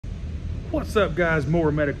What's up guys, Mower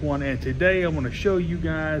Medic 1, and today I'm going to show you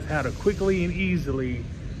guys how to quickly and easily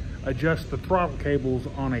adjust the throttle cables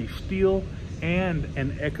on a Stihl and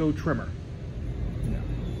an Echo trimmer.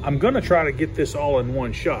 I'm going to try to get this all in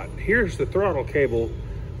one shot. Here's the throttle cable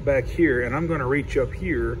back here, and I'm going to reach up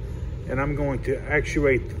here and I'm going to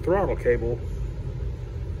actuate the throttle cable.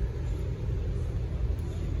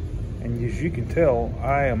 And as you can tell,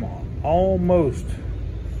 I'm almost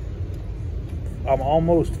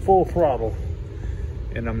full throttle,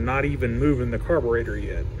 and I'm not even moving the carburetor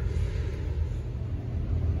yet.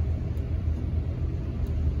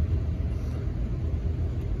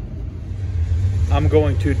 I'm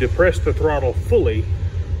going to depress the throttle fully.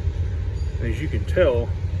 And as you can tell,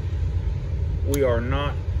 we are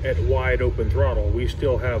not at wide open throttle. We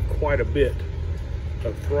still have quite a bit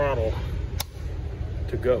of throttle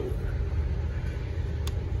to go.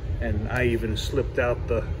 And I even slipped out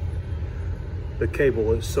the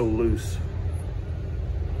cable, is so loose.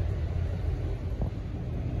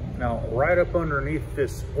 Now, right up underneath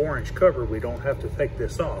this orange cover, we don't have to take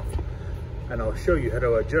this off. And I'll show you how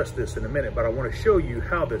to adjust this in a minute, but I want to show you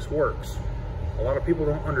how this works. A lot of people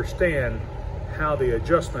don't understand how the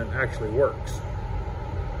adjustment actually works.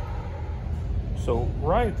 So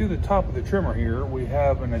right through the top of the trimmer here, we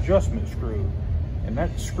have an adjustment screw, and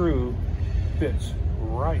that screw fits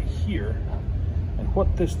right here. And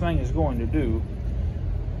what this thing is going to do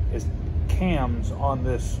is cams on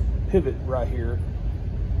this pivot right here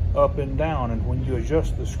up and down, and when you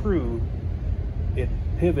adjust the screw, it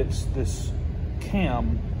pivots this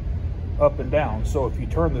cam up and down. So if you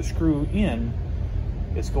turn the screw in,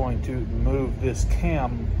 it's going to move this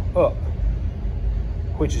cam up,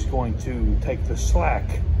 which is going to take the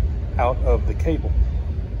slack out of the cable.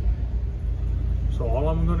 So all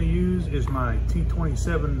I'm going to use is my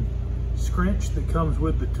T27 scrinch that comes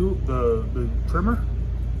with the tool, the trimmer.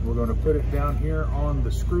 We're going to put it down here on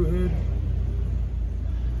the screw head.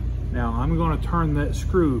 Now I'm going to turn that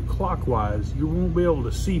screw clockwise. You won't be able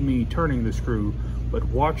to see me turning the screw, but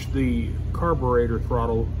watch the carburetor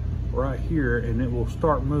throttle right here, and it will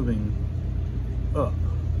start moving up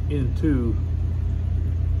into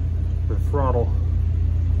the throttle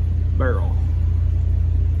barrel.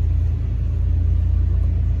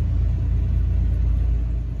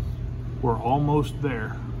 We're almost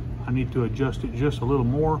there. I need to adjust it just a little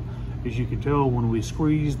more. As you can tell, when we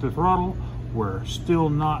squeeze the throttle, we're still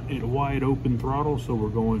not at wide open throttle, so we're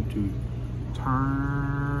going to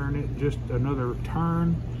turn it just another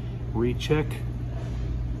turn, recheck.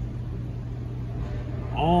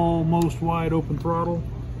 Almost wide open throttle.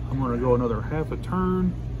 I'm going to go another half a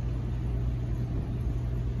turn.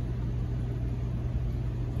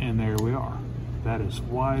 And there we are. That is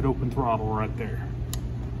wide open throttle right there.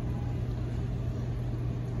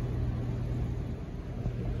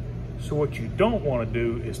 So what you don't want to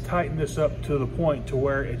do is tighten this up to the point to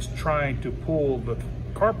where it's trying to pull the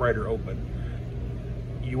carburetor open.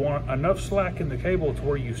 You want enough slack in the cable to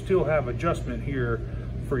where you still have adjustment here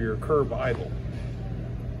for your curb idle.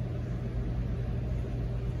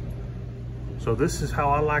 So this is how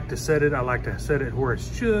I like to set it. I like to set it where it's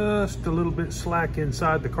just a little bit slack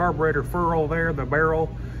inside the carburetor furrow there, the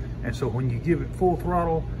barrel. And so when you give it full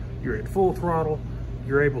throttle, you're at full throttle,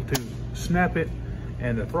 you're able to snap it,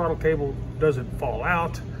 and the throttle cable doesn't fall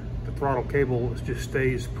out. The throttle cable just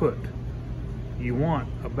stays put. You want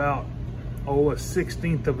about, a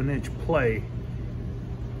 1/16 of an inch play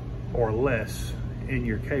or less in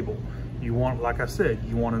your cable. You want, like I said,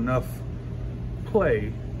 you want enough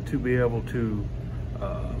play to be able to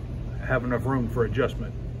have enough room for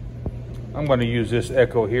adjustment. I'm going to use this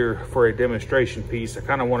Echo here for a demonstration piece. I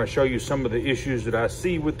kind of want to show you some of the issues that I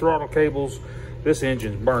see with throttle cables. This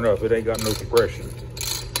engine's burned up, it ain't got no compression.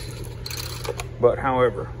 But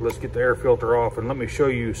however, let's get the air filter off and let me show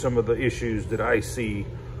you some of the issues that I see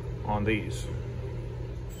on these.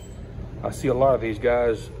 I see a lot of these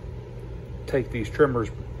guys take these trimmers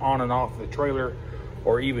on and off the trailer,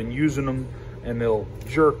 or even using them, and they'll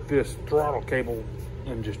jerk this throttle cable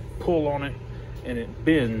and just pull on it, and it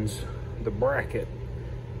bends the bracket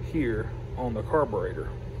here on the carburetor.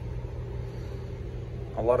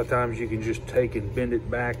 A lot of times you can just take and bend it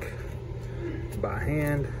back by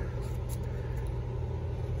hand.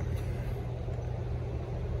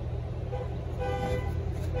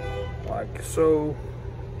 Like so.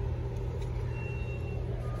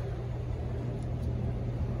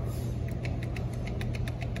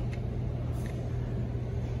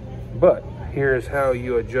 But here's how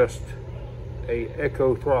you adjust a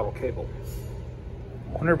Echo throttle cable.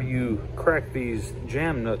 Whenever you crack these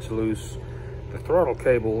jam nuts loose, the throttle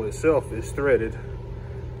cable itself is threaded.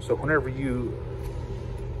 So whenever you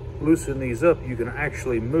loosen these up, you can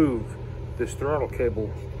actually move this throttle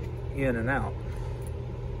cable in and out.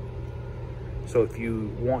 So if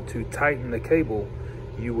you want to tighten the cable,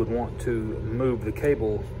 you would want to move the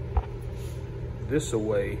cable this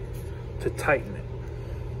away to tighten it.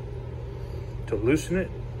 To loosen it,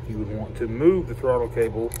 you would want to move the throttle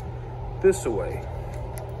cable this away.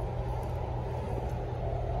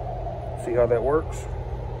 See how that works?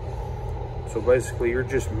 So basically you're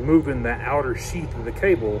just moving the outer sheath of the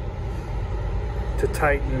cable to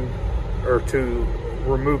tighten or to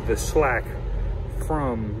remove the slack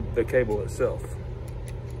from the cable itself.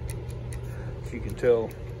 So you can tell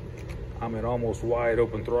I'm at almost wide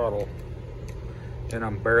open throttle and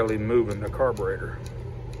I'm barely moving the carburetor.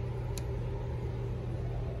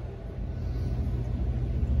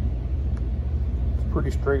 It's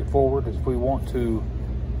pretty straightforward. If we want to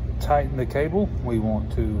tighten the cable, we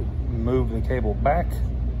want to move the cable back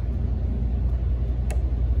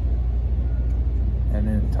and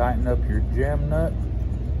then tighten up your jam nut.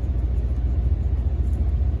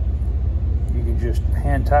 You can just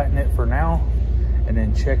hand tighten it for now and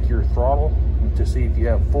then check your throttle to see if you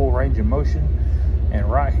have full range of motion. And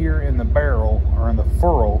right here in the barrel or in the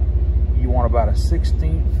furrow, you want about a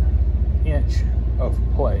 1/16 inch of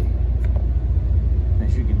play.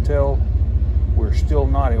 As you can tell, we're still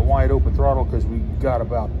not at wide open throttle because we've got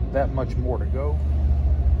about that much more to go.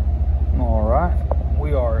 All right,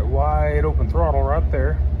 we are at wide open throttle right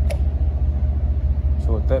there.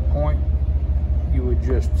 So at that point, you would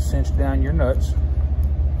just cinch down your nuts.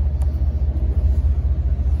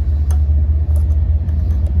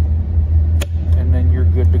 And then you're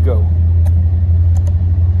good to go.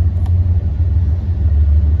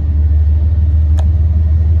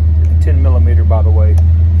 It's 10 millimeter, by the way.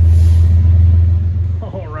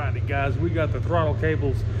 Alrighty guys, we got the throttle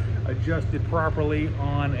cables adjusted properly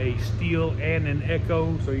on a Stihl and an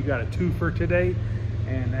Echo, so you got a 2 for today.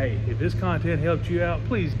 And hey, if this content helped you out,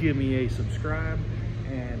 please give me a subscribe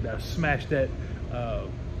and smash that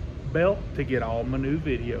bell to get all my new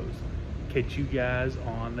videos. Catch you guys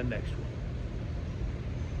on the next one.